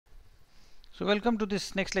So welcome to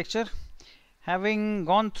this next lecture. Having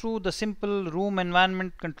gone through the simple room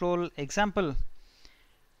environment control example,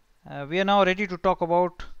 we are now ready to talk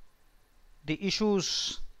about the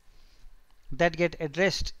issues that get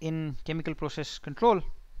addressed in chemical process control.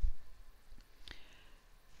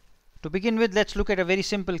 To begin with, let's look at a very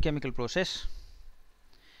simple chemical process.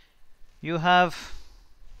 You have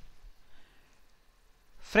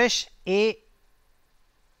fresh A,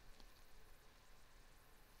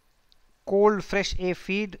 cold fresh A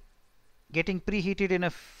feed getting preheated in a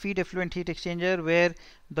feed effluent heat exchanger, where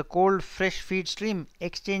the cold fresh feed stream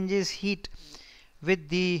exchanges heat with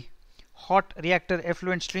the hot reactor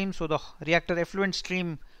effluent stream. So the reactor effluent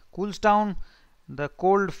stream cools down, the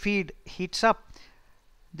cold feed heats up.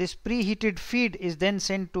 This preheated feed is then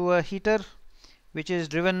sent to a heater which is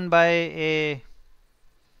driven by a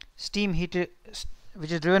steam heater,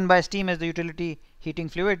 which is driven by steam as the utility heating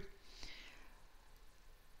fluid.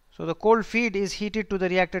 So the cold feed is heated to the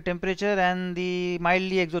reactor temperature, and the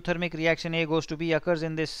mildly exothermic reaction A goes to B occurs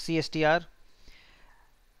in this CSTR.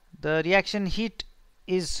 The reaction heat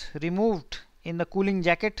is removed in the cooling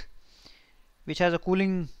jacket, which has a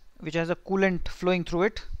coolant flowing through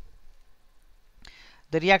it.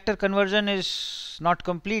 The reactor conversion is not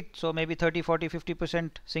complete, so maybe 30, 40,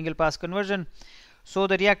 50% single pass conversion. So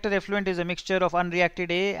the reactor effluent is a mixture of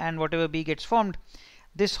unreacted A and whatever B gets formed.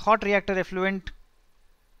 This hot reactor effluent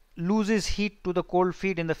loses heat to the cold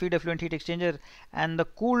feed in the feed effluent heat exchanger, and the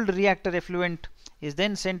cooled reactor effluent is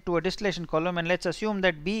then sent to a distillation column. And let's assume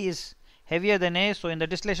that B is heavier than A, so in the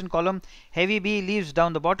distillation column, heavy B leaves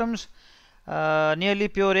down the bottoms, nearly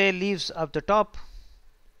pure A leaves up the top,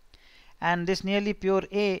 and this nearly pure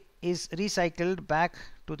A is recycled back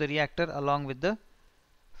to the reactor along with the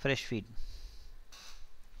fresh feed.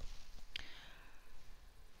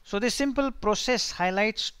 So this simple process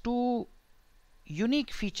highlights two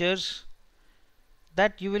unique features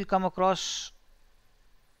that you will come across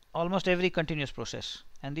almost every continuous process,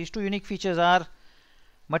 and these two unique features are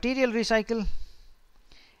material recycle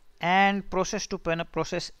and process to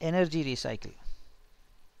process energy recycle.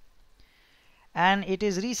 And it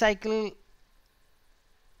is recycle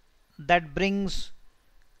that brings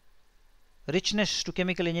richness to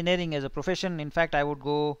chemical engineering as a profession. In fact, I would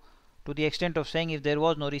go to the extent of saying if there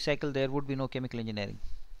was no recycle, there would be no chemical engineering.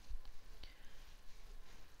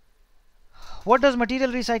 What does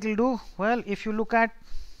material recycle do? Well, if you look at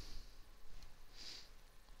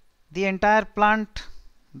the entire plant,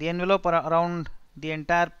 the envelope around the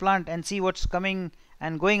entire plant, and see what's coming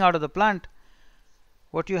and going out of the plant,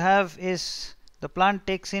 what you have is the plant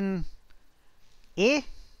takes in A,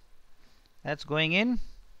 that's going in,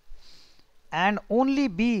 and only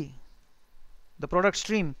B, the product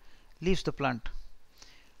stream, leaves the plant.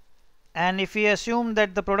 And if we assume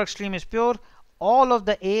that the product stream is pure, all of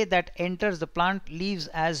the A that enters the plant leaves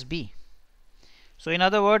as B. So in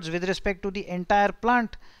other words, with respect to the entire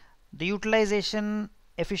plant, the utilization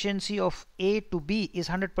efficiency of A to B is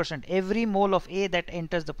 100%. Every mole of A that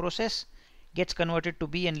enters the process gets converted to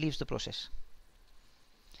B and leaves the process.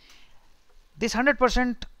 This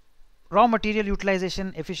 100% raw material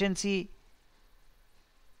utilization efficiency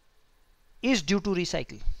is due to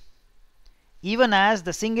recycle, even as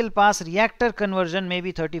the single pass reactor conversion may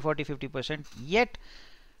be 30, 40, 50%, yet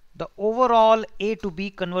the overall A to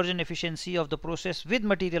B conversion efficiency of the process with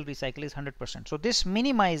material recycle is 100%. So this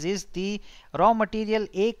minimizes the raw material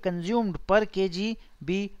A consumed per kg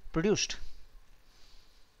B produced.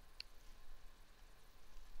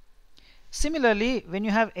 Similarly, when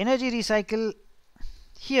you have energy recycle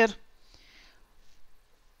here,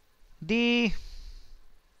 the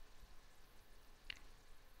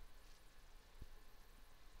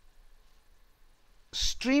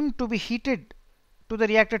stream to be heated to the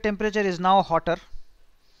reactor temperature is now hotter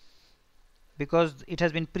because it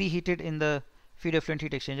has been preheated in the feed effluent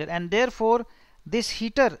heat exchanger, and therefore this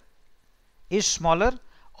heater is smaller.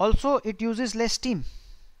 Also, it uses less steam.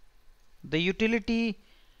 The utility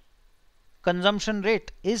consumption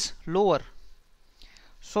rate is lower.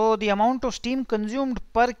 So the amount of steam consumed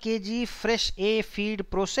per kg fresh A feed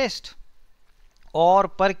processed or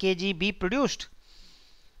per kg B produced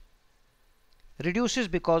reduces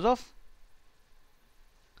because of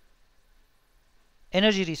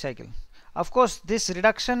energy recycle. Of course, this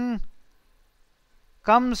reduction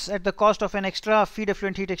comes at the cost of an extra feed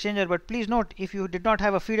effluent heat exchanger, but please note, if you did not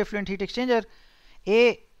have a feed effluent heat exchanger,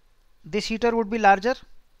 A, this heater would be larger,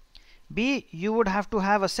 B, you would have to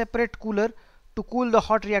have a separate cooler to cool the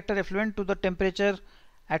hot reactor effluent to the temperature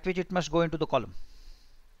at which it must go into the column.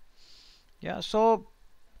 Yeah, so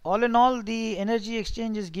all in all, the energy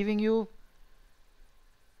exchange is giving you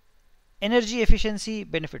energy efficiency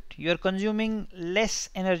benefit. You are consuming less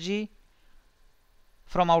energy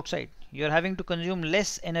from outside. You are having to consume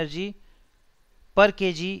less energy per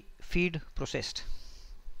kg feed processed.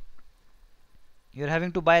 You are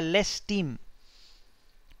having to buy less steam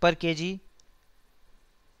per kg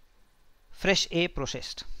fresh A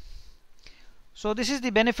processed. So this is the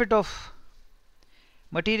benefit of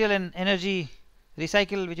material and energy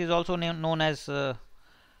recycle, which is also known as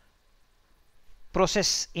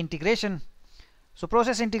process integration. So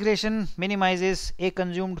process integration minimizes A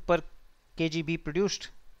consumed per kg B produced,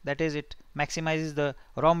 that is, it maximizes the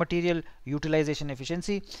raw material utilization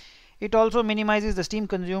efficiency. It also minimizes the steam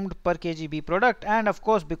consumed per kg B product, and of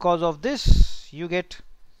course because of this you get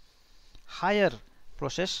higher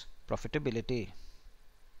process profitability.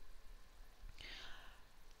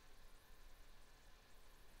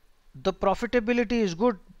 The profitability is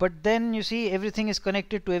good, but then you see everything is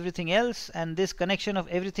connected to everything else, and this connection of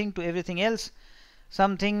everything to everything else,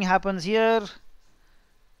 something happens here,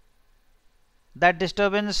 that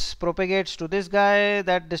disturbance propagates to this guy,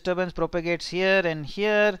 that disturbance propagates here and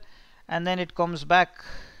here, and then it comes back.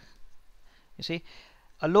 You see,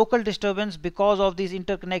 a local disturbance because of these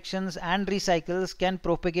interconnections and recycles can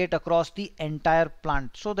propagate across the entire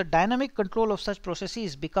plant. So the dynamic control of such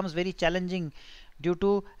processes becomes very challenging due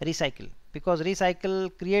to recycle, because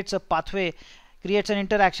recycle creates a pathway, creates an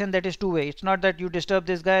interaction that is two-way. It's not that you disturb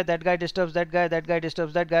this guy, that guy disturbs that guy, that guy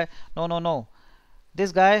disturbs that guy. No.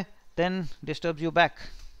 This guy then disturbs you back.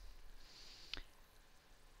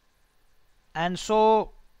 And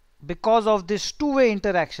so because of this two-way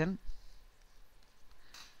interaction,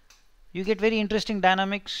 you get very interesting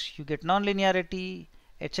dynamics, you get non-linearity,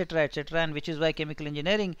 etc., and which is why chemical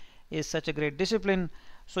engineering is such a great discipline.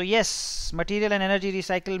 So yes, material and energy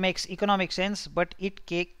recycle makes economic sense, but it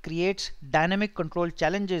creates dynamic control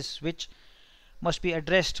challenges which must be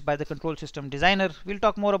addressed by the control system designer. We'll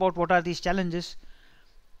talk more about what are these challenges.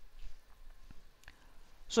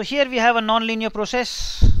 So here we have a non-linear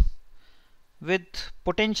process with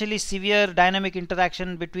potentially severe dynamic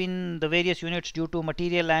interaction between the various units due to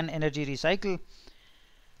material and energy recycle,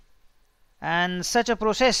 and such a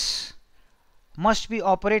process must be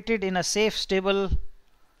operated in a safe, stable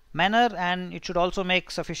manner, and it should also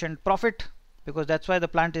make sufficient profit, because that's why the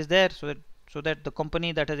plant is there, so that the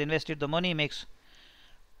company that has invested the money makes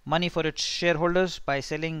money for its shareholders by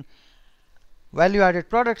selling value added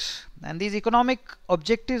products. And these economic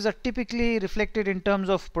objectives are typically reflected in terms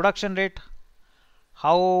of production rate,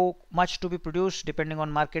 how much to be produced depending on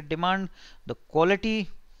market demand, the quality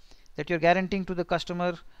that you're guaranteeing to the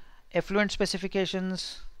customer, effluent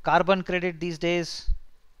specifications, carbon credit these days,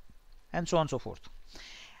 and so on and so forth.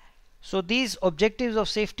 So these objectives of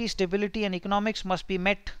safety, stability and economics must be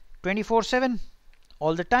met 24/7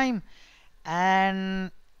 all the time, and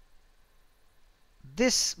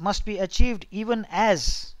this must be achieved even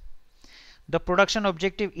as the production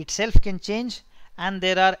objective itself can change and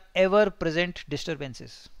there are ever present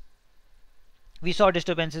disturbances. We saw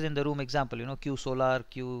disturbances in the room example, Q solar,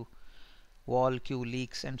 Q wall, Q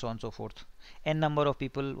leaks, and so on and so forth. N number of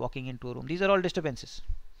people walking into a room. These are all disturbances.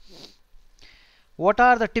 What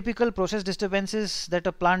are the typical process disturbances that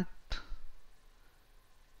a plant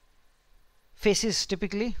faces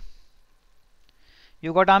typically?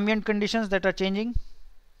 You got ambient conditions that are changing.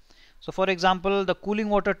 So for example, the cooling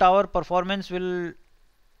water tower performance will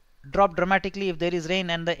drop dramatically if there is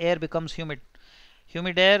rain and the air becomes humid.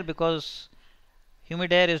 Humid air, because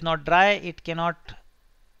humid air is not dry, it cannot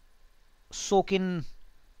soak in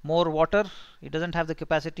more water. It doesn't have the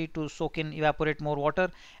capacity to soak in, evaporate more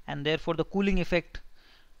water, and therefore the cooling effect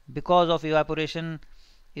because of evaporation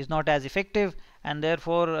is not as effective, and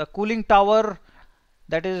therefore a cooling tower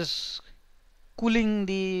that is cooling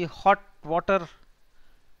the hot water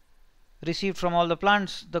received from all the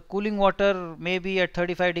plants, the cooling water may be at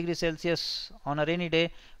 35 degrees Celsius on a rainy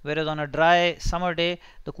day, whereas on a dry summer day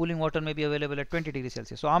the cooling water may be available at 20 degrees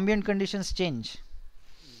Celsius. So ambient conditions change.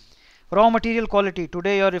 Raw material quality.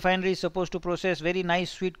 Today your refinery is supposed to process very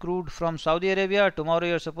nice sweet crude from Saudi Arabia. Tomorrow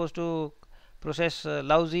you are supposed to process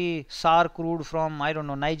lousy sour crude from, I don't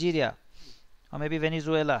know, Nigeria or maybe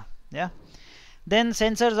Venezuela. Yeah. Then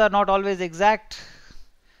sensors are not always exact.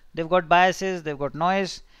 They've got biases, they've got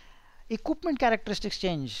noise. Equipment characteristics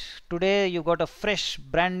change. Today you got a fresh,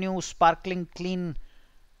 brand new, sparkling, clean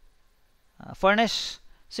furnace.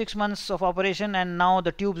 6 months of operation, and now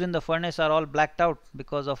the tubes in the furnace are all blacked out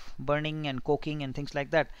because of burning and coking and things like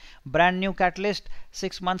that. Brand new catalyst,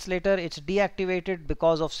 6 months later it's deactivated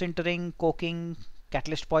because of sintering, coking,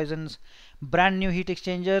 catalyst poisons, brand new heat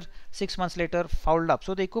exchanger, 6 months later fouled up.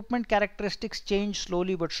 So the equipment characteristics change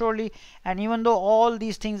slowly but surely, and even though all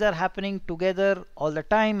these things are happening together all the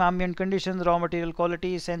time, ambient conditions, raw material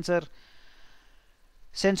quality, sensor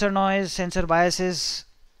noise, sensor biases,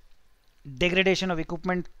 degradation of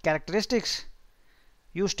equipment characteristics,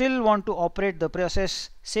 you still want to operate the process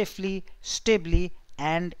safely, stably,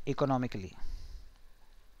 and economically.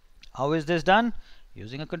 How is this done?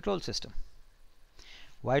 Using a control system.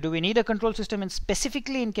 Why do we need a control system, and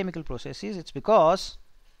specifically in chemical processes? It's because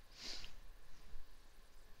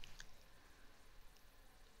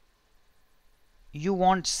you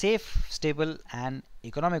want safe, stable, and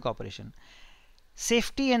economic operation.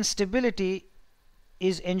 Safety and stability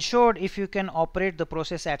is ensured if you can operate the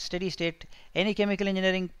process at steady state. Any chemical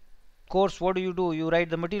engineering course, what do? You write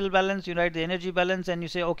the material balance, you write the energy balance, and you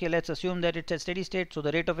say, okay, let's assume that it's at steady state, so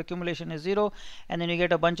the rate of accumulation is 0, and then you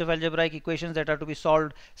get a bunch of algebraic equations that are to be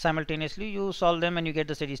solved simultaneously. You solve them and you get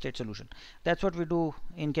the steady state solution. That's what we do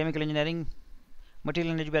in chemical engineering,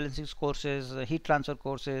 material energy balancing courses, heat transfer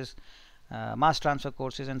courses, mass transfer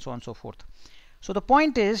courses, and so on and so forth. So the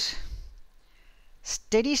point is,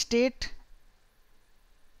 steady state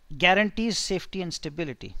guarantees safety and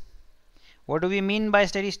stability. What do we mean by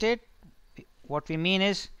steady state? What we mean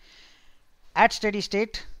is, at steady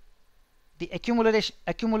state, the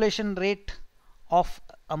accumulation rate of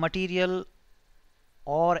a material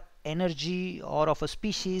or energy or of a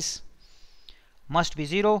species must be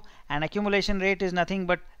 0, and accumulation rate is nothing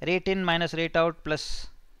but rate in minus rate out plus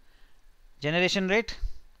generation rate.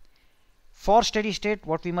 For steady state,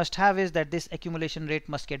 what we must have is that this accumulation rate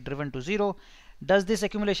must get driven to 0. Does this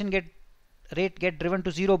accumulation rate get driven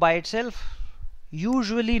to 0 by itself?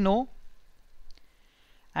 Usually no.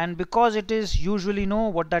 And because it is usually no,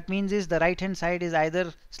 what that means is the right hand side is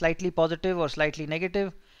either slightly positive or slightly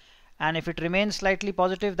negative. And if it remains slightly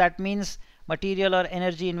positive, that means material or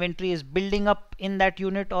energy inventory is building up in that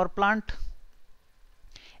unit or plant.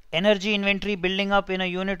 Energy inventory building up in a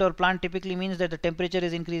unit or plant typically means that the temperature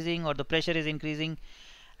is increasing or the pressure is increasing,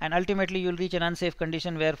 and ultimately you'll reach an unsafe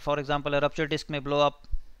condition where, for example, a rupture disk may blow up,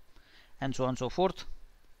 and so on and so forth.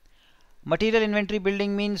 Material inventory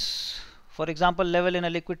building means, for example, level in a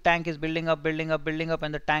liquid tank is building up,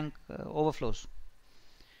 and the tank overflows.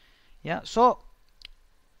 Yeah, so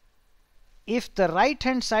if the right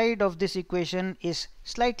hand side of this equation is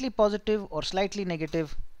slightly positive or slightly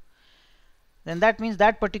negative, then that means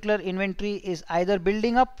that particular inventory is either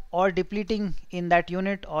building up or depleting in that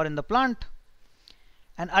unit or in the plant,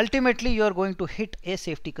 and ultimately you are going to hit a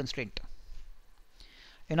safety constraint.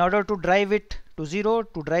 In order to drive it to 0,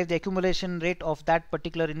 to drive the accumulation rate of that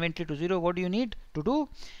particular inventory to 0, what do you need to do?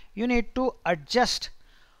 You need to adjust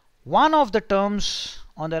one of the terms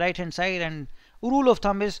on the right hand side, and rule of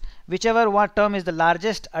thumb is whichever one term is the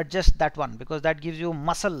largest, adjust that one, because that gives you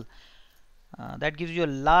muscle. That gives you a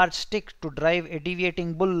large stick to drive a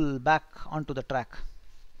deviating bull back onto the track.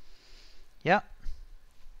 Yeah.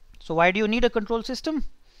 So why do you need a control system?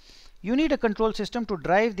 You need a control system to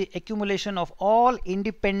drive the accumulation of all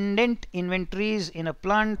independent inventories in a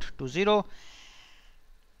plant to 0.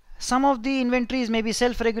 Some of the inventories may be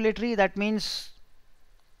self-regulatory. That means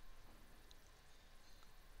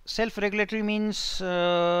self-regulatory means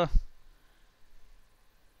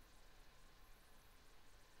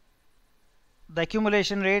the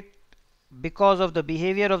accumulation rate, because of the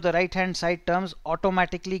behavior of the right hand side terms,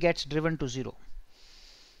 automatically gets driven to 0.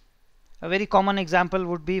 A very common example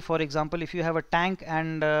would be, for example, if you have a tank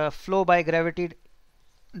and flow by gravity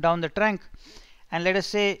down the tank, and let us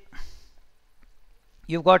say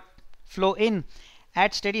you've got flow in.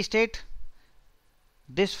 At steady state,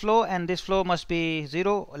 this flow and this flow must be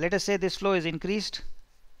 0. Let us say this flow is increased.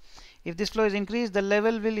 If this flow is increased, the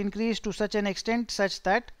level will increase to such an extent such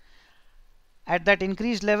that at that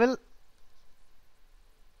increased level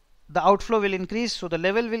the outflow will increase. So the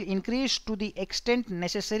level will increase to the extent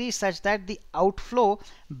necessary such that the outflow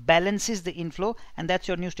balances the inflow, and that's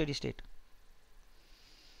your new steady state.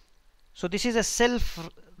 So this is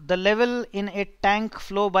the level in a tank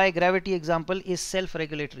flow by gravity example is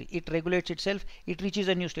self-regulatory. It regulates itself, it reaches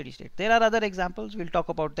a new steady state. There are other examples, we'll talk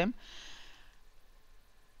about them.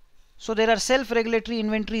 So there are self-regulatory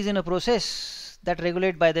inventories in a process that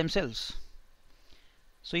regulate by themselves.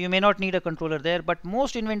 So you may not need a controller there, but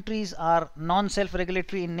most inventories are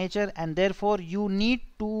non-self-regulatory in nature, and therefore you need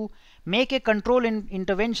to make a control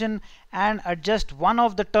intervention and adjust one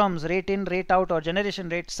of the terms, rate in, rate out, or generation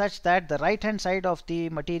rate, such that the right hand side of the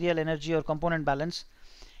material, energy, or component balance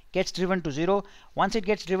gets driven to 0. Once it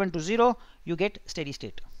gets driven to 0, you get steady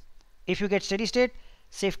state. If you get steady state,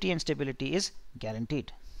 safety and stability is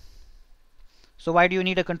guaranteed. So why do you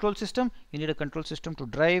need a control system? You need a control system to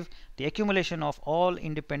drive the accumulation of all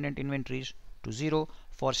independent inventories to zero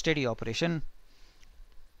for steady operation.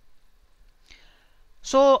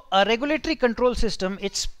 So a regulatory control system,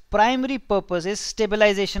 its primary purpose is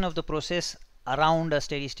stabilization of the process around a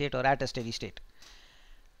steady state or at a steady state.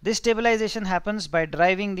 This stabilization happens by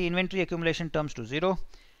driving the inventory accumulation terms to zero,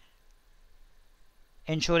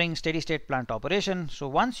 ensuring steady state plant operation. So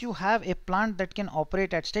once you have a plant that can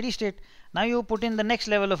operate at steady state, now you put in the next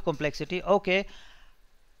level of complexity. Okay,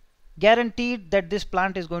 guaranteed that this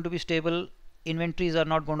plant is going to be stable, inventories are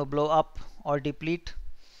not going to blow up or deplete,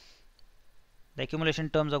 the accumulation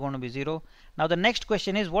terms are going to be zero. Now the next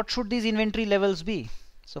question is, what should these inventory levels be?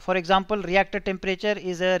 So for example, reactor temperature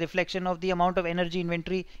is a reflection of the amount of energy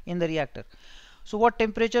inventory in the reactor. So what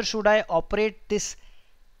temperature should I operate this?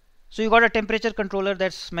 So you got a temperature controller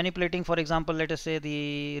that's manipulating, for example, let us say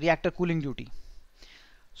the reactor cooling duty.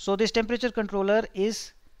 So this temperature controller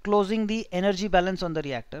is closing the energy balance on the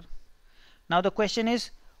reactor. Now the question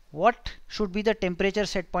is, what should be the temperature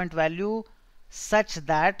set point value such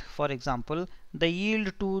that, for example, the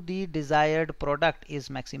yield to the desired product is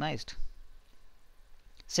maximized,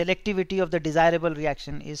 selectivity of the desirable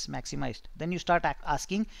reaction is maximized? Then you start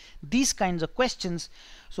asking these kinds of questions.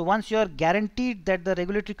 So once you are guaranteed that the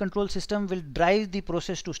regulatory control system will drive the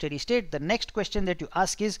process to steady state, the next question that you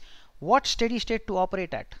ask is, what steady state to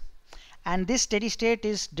operate at? And this steady state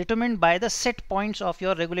is determined by the set points of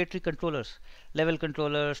your regulatory controllers, level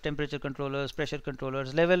controllers, temperature controllers, pressure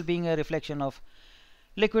controllers, level being a reflection of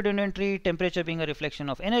liquid inventory, temperature being a reflection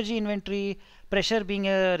of energy inventory, pressure being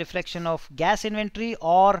a reflection of gas inventory,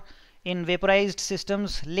 or in vaporized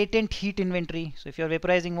systems, latent heat inventory. So if you're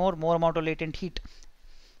vaporizing more amount of latent heat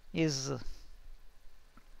is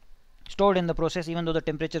stored in the process, even though the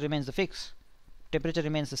temperature remains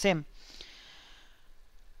the same.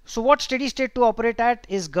 So what steady state to operate at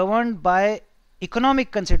is governed by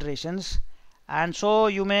economic considerations, and so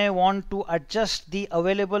you may want to adjust the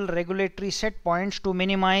available regulatory set points to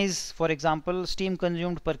minimize, for example, steam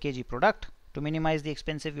consumed per kg product, to minimize the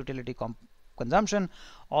expensive utility consumption,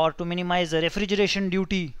 or to minimize the refrigeration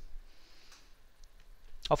duty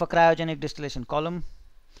of a cryogenic distillation column,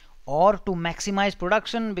 or to maximize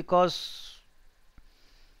production because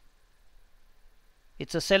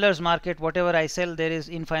it's a seller's market. Whatever I sell, there is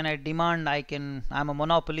infinite demand. I'm a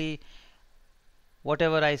monopoly.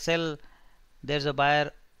 Whatever I sell, there's a buyer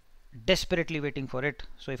desperately waiting for it.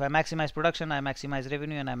 So if I maximize production, I maximize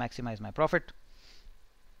revenue and I maximize my profit,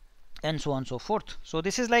 and so on and so forth. So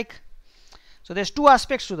this is like, so there's two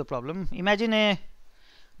aspects to the problem. Imagine a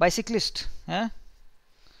bicyclist.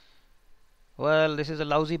 Well, this is a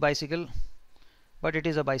lousy bicycle, but it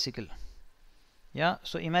is a bicycle. Yeah,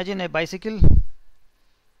 so imagine a bicycle,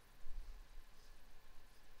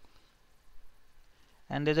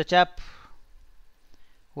 and there's a chap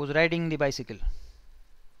who's riding the bicycle.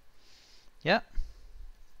 Yeah.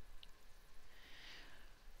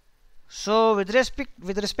 So with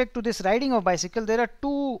respect to this riding of bicycle, there are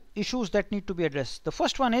two issues that need to be addressed. The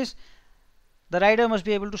first one is the rider must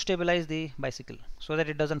be able to stabilize the bicycle so that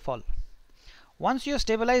it doesn't fall. Once you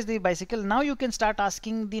stabilize the bicycle, now you can start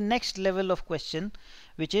asking the next level of question,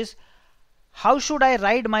 which is, how should I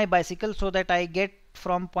ride my bicycle so that I get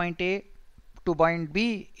from point A to point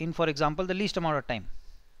B in, for example, the least amount of time?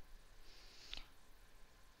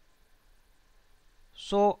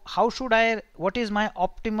 So what is my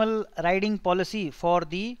optimal riding policy for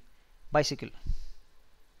the bicycle?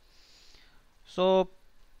 So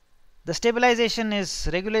the stabilization is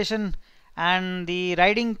regulation, and the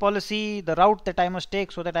riding policy, the route that I must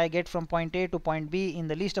take so that I get from point A to point B in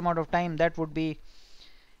the least amount of time, that would be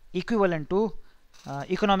equivalent to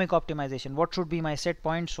economic optimization. What should be my set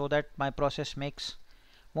point so that my process makes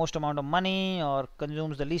most amount of money or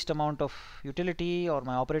consumes the least amount of utility, or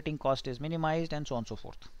my operating cost is minimized, and so on and so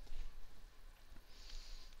forth.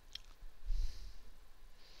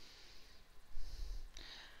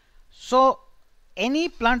 So any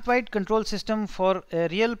plant-wide control system for a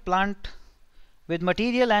real plant with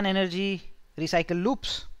material and energy recycle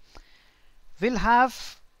loops will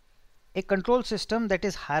have a control system that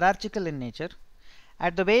is hierarchical in nature.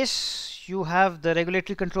 At the base you have the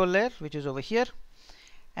regulatory control layer, which is over here,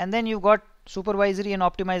 and then you've got supervisory and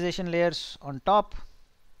optimization layers on top.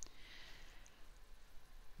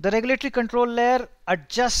 The regulatory control layer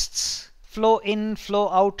adjusts flow in, flow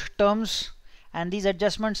out terms, and these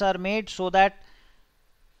adjustments are made so that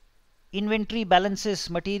inventory balances,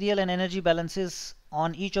 material and energy balances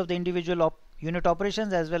on each of the individual unit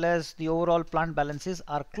operations as well as the overall plant balances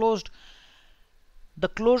are closed. The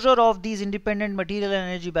closure of these independent material and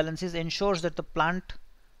energy balances ensures that the plant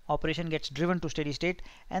operation gets driven to steady state.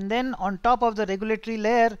 And then on top of the regulatory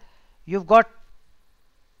layer, you've got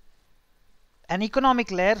an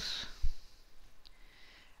economic layer,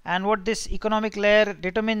 and what this economic layer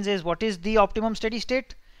determines is what is the optimum steady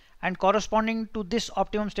state, and corresponding to this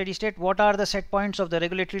optimum steady state, what are the set points of the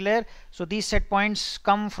regulatory layer. So these set points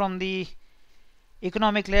come from the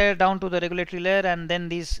economic layer down to the regulatory layer, and then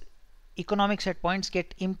these economic set points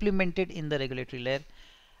get implemented in the regulatory layer.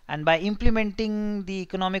 And by implementing the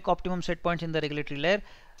economic optimum set points in the regulatory layer,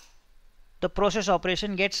 the process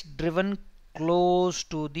operation gets driven close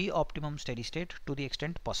to the optimum steady state to the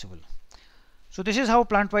extent possible. So this is how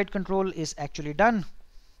plant-wide control is actually done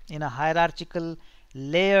in a hierarchical,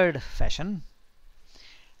 layered fashion.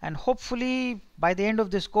 And hopefully by the end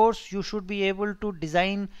of this course you should be able to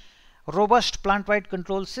design robust plant-wide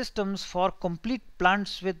control systems for complete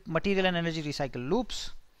plants with material and energy recycle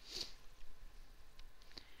loops.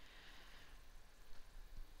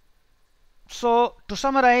 So to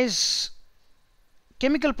summarize,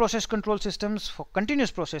 chemical process control systems for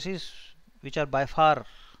continuous processes, which are by far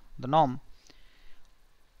the norm.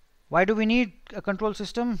 Why do we need a control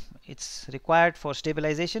system? It's required for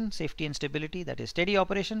stabilization, safety and stability, that is steady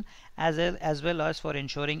operation, as well as for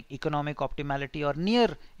ensuring economic optimality or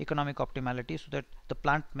near economic optimality, so that the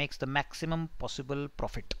plant makes the maximum possible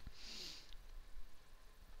profit.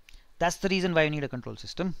 That's the reason why you need a control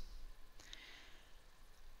system.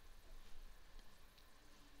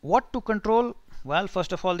 What to control? Well,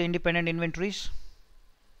 first of all, the independent inventories.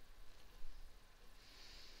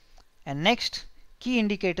 And next, key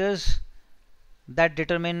indicators that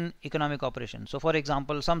determine economic operation. So for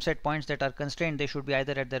example, some set points that are constrained, they should be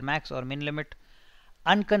either at their max or min limit.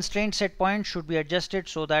 Unconstrained set points should be adjusted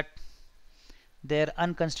so that their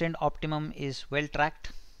unconstrained optimum is well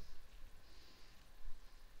tracked.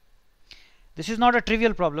 This is not a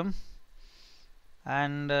trivial problem,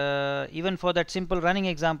 and even for that simple running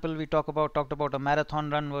example we talked about a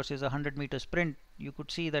marathon run versus a 100-meter sprint, you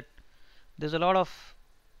could see that there's a lot of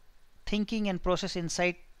thinking and process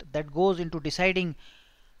insight that goes into deciding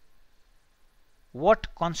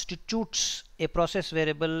what constitutes a process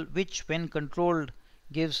variable which, when controlled,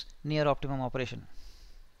 gives near optimum operation.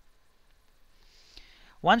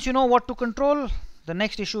 Once you know what to control, the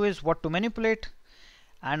next issue is what to manipulate.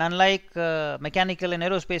 And unlike mechanical and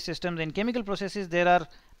aerospace systems, in chemical processes there are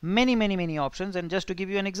many options. And just to give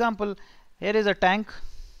you an example, here is a tank.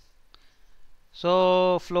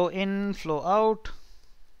 So flow in, flow out.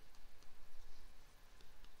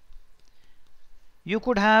 You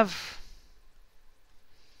could have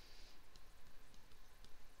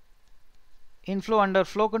inflow under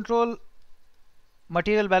flow control,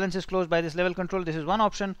 material balance is closed by this level control. This is one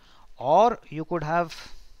option. Or you could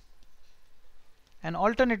have an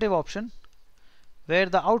alternative option where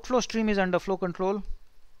the outflow stream is under flow control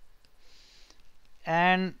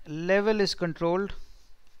and level is controlled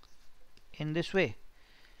in this way.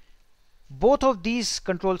 Both of these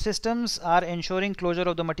control systems are ensuring closure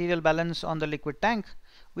of the material balance on the liquid tank.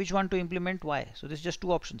 Which one to implement? Why? So this is just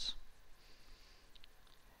two options.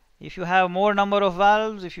 If you have more number of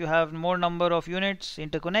valves, if you have more number of units,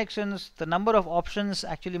 interconnections, the number of options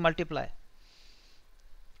actually multiply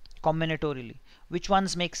combinatorially. Which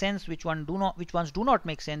ones make sense, which ones do not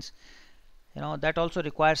make sense, that also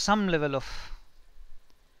requires some level of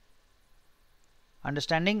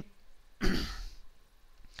understanding.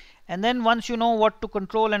 And then once you know what to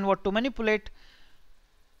control and what to manipulate,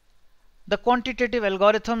 the quantitative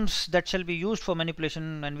algorithms that shall be used for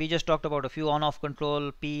manipulation, and we just talked about a few: on-off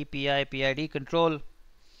control, P, PI, PID control.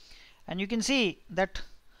 And you can see that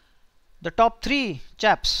the top three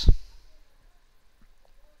chaps,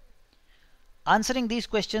 answering these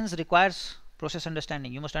questions requires process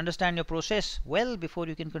understanding. You must understand your process well before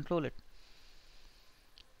you can control it.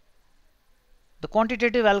 The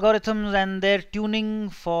quantitative algorithms and their tuning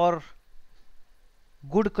for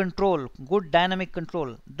good control, good dynamic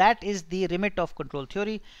control, that is the remit of control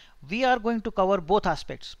theory. We are going to cover both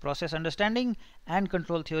aspects, process understanding and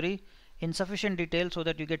control theory, in sufficient detail so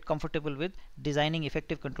that you get comfortable with designing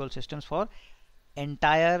effective control systems for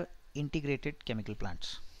entire integrated chemical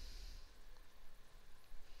plants.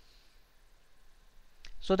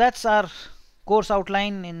 So that's our course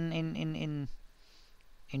outline in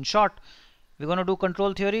short. We're going to do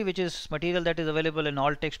control theory, which is material that is available in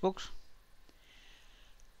all textbooks.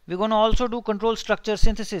 We're going to also do control structure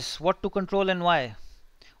synthesis, what to control and why,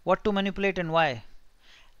 what to manipulate and why.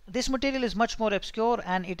 This material is much more obscure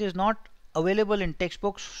and it is not available in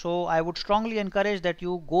textbooks, so I would strongly encourage that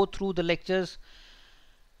you go through the lectures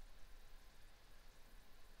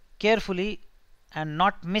carefully and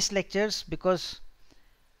not miss lectures, because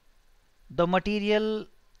the material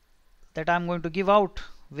that I'm going to give out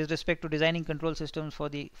with respect to designing control systems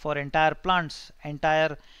for entire plants,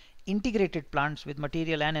 entire integrated plants with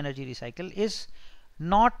material and energy recycle, is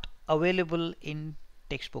not available in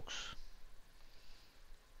textbooks.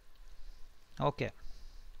 Okay.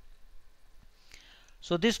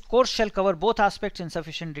 So this course shall cover both aspects in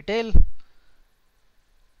sufficient detail.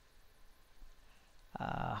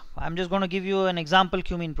 I'm just going to give you an example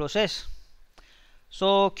cumene process.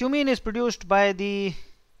 So cumene is produced by the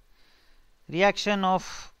reaction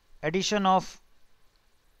of addition of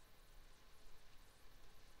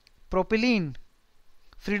propylene,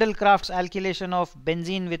 Friedel-Crafts alkylation of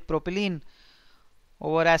benzene with propylene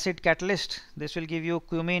over acid catalyst. This will give you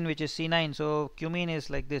cumene, which is C9. So cumene is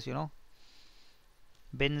like this, you know,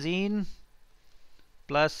 benzene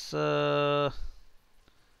plus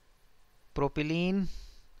propylene.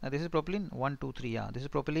 This is propylene. 1, 2, 3. Yeah, this is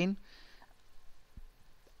propylene.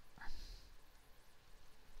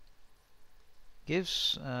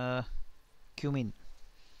 Gives cumene.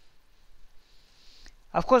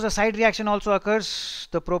 Of course, a side reaction also occurs.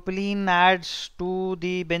 The propylene adds to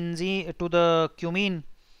the benzene, to the cumene.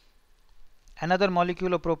 Another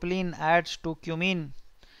molecule of propylene adds to cumene,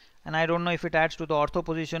 and I don't know if it adds to the ortho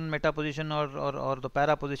position, meta position, or the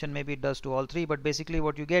para position. Maybe it does to all three, but basically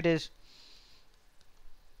what you get is,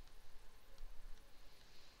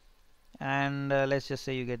 and let's just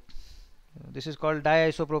say you get, this is called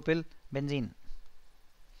diisopropyl benzene.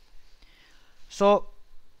 So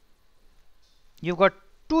you've got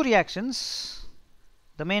two reactions.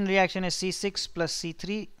 The main reaction is C6 plus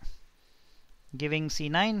C3 giving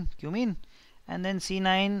C9 cumene, and then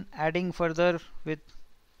C9 adding further with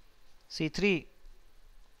C3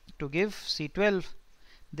 to give C12.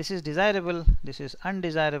 This is desirable, this is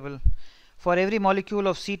undesirable. For every molecule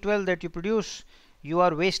of C12 that you produce, you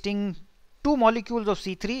are wasting 2 molecules of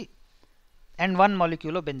C3 and 1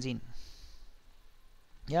 molecule of benzene.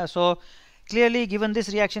 Yeah, so clearly, given this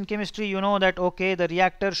reaction chemistry, you know that okay, the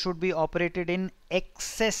reactor should be operated in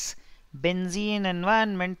excess benzene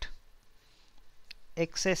environment,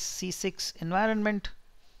 excess C6 environment,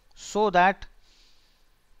 so that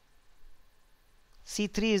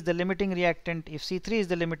C3 is the limiting reactant. If C3 is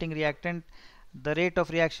the limiting reactant, the rate of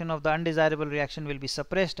reaction of the undesirable reaction will be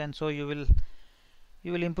suppressed, and so you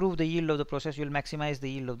will improve the yield of the process. You will maximize the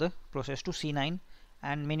yield of the process to C9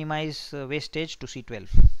 and minimize wastage to C12.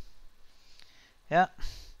 Yeah,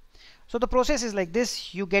 so the process is like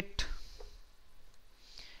this. You get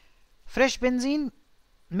fresh benzene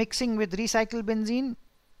mixing with recycled benzene,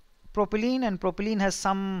 propylene, and propylene has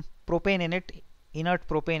some propane in it, inert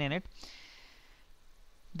propane in it.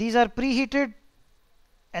 These are preheated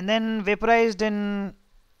and then vaporized and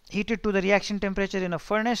heated to the reaction temperature in a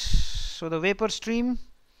furnace. So the vapor stream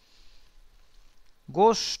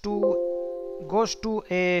goes to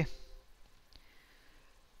a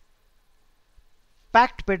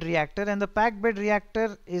packed bed reactor, and the packed bed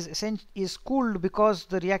reactor is cooled because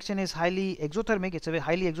the reaction is highly exothermic. It's a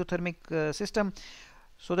highly exothermic system.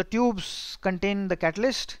 So the tubes contain the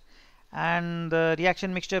catalyst, and the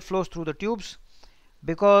reaction mixture flows through the tubes.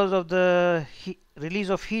 Because of the release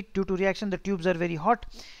of heat due to reaction, the tubes are very hot.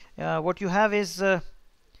 What you have is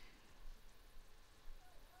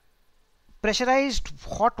pressurized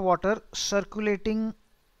hot water circulating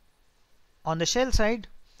on the shell side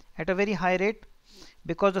at a very high rate.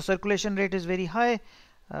 Because the circulation rate is very high,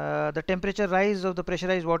 the temperature rise of the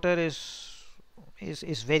pressurized water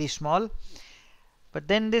is very small. But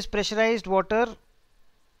then this pressurized water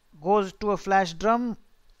goes to a flash drum.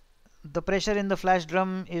 The pressure in the flash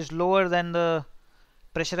drum is lower than the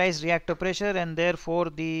pressurized reactor pressure, and therefore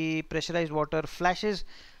the pressurized water flashes.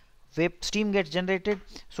 Steam gets generated,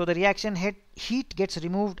 so the reaction heat gets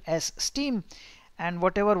removed as steam, and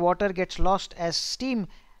whatever water gets lost as steam,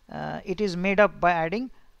 it is made up by adding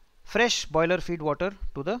fresh boiler feed water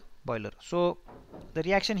to the boiler. So the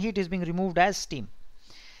reaction heat is being removed as steam.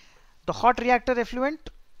 The hot reactor effluent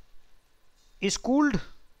is cooled,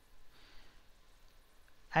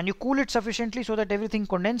 and you cool it sufficiently so that everything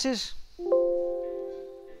condenses.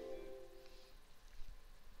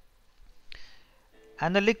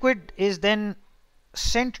 And the liquid is then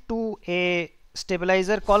sent to a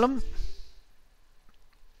stabilizer column.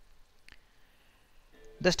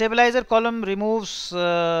 The stabilizer column removes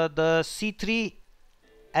the C3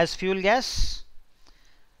 as fuel gas,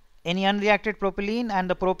 any unreacted propylene, and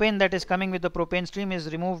the propane that is coming with the propane stream is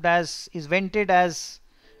vented as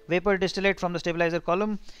vapor distillate from the stabilizer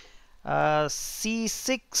column.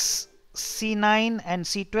 C6, C9 and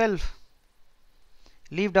C12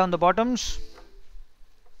 leave down the bottoms.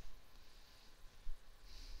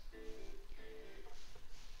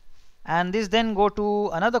 and this then go to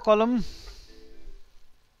another column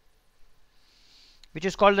which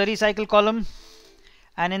is called the recycle column,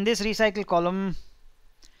 and in this recycle column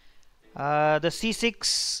the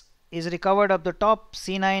C6 is recovered up the top,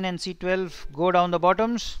 C9 and C12 go down the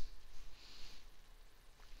bottoms.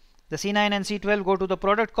 The C9 and C12 go to the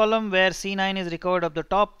product column where C9 is recovered up the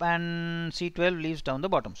top and C12 leaves down the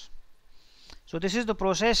bottoms. So this is the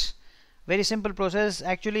process, very simple process.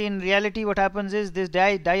 Actually in reality what happens is this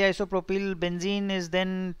diisopropyl benzene is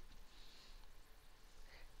then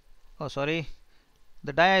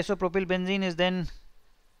the diisopropyl benzene is then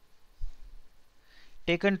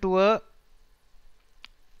taken to a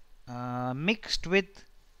mixed with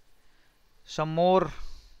some more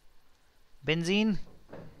benzene,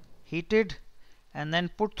 heated, and then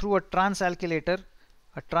put through a transalkylator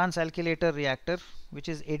reactor which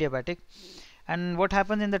is adiabatic. And what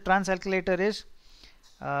happens in the transalkylator is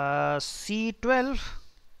C12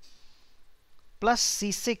 plus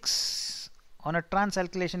C6 on a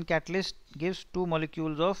transalkylation catalyst gives 2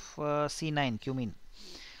 molecules of C9 cumene.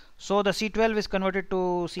 So the C12 is converted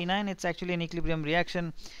to C9. It's actually an equilibrium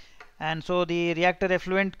reaction, and so the reactor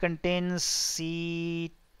effluent contains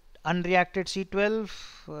unreacted C12,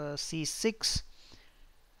 C6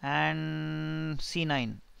 and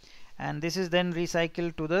C9, and this is then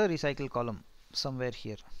recycled to the recycle column somewhere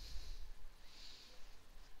here.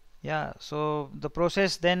 Yeah, so the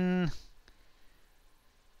process then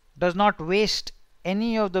does not waste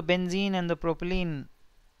any of the benzene and the propylene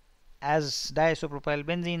as diisopropyl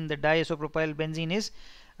benzene. The diisopropyl benzene is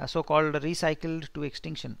so-called recycled to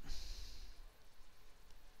extinction.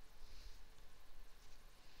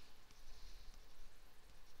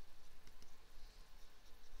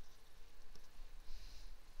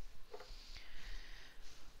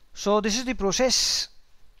 So this is the process.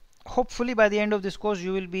 Hopefully by the end of this course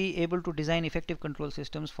you will be able to design effective control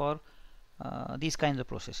systems for these kinds of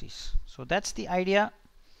processes. So that's the idea,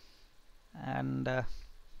 and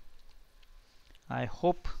I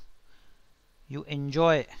hope you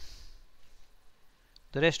enjoy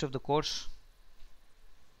the rest of the course.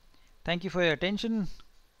 Thank you for your attention.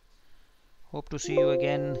 Hope to see you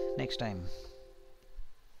again next time.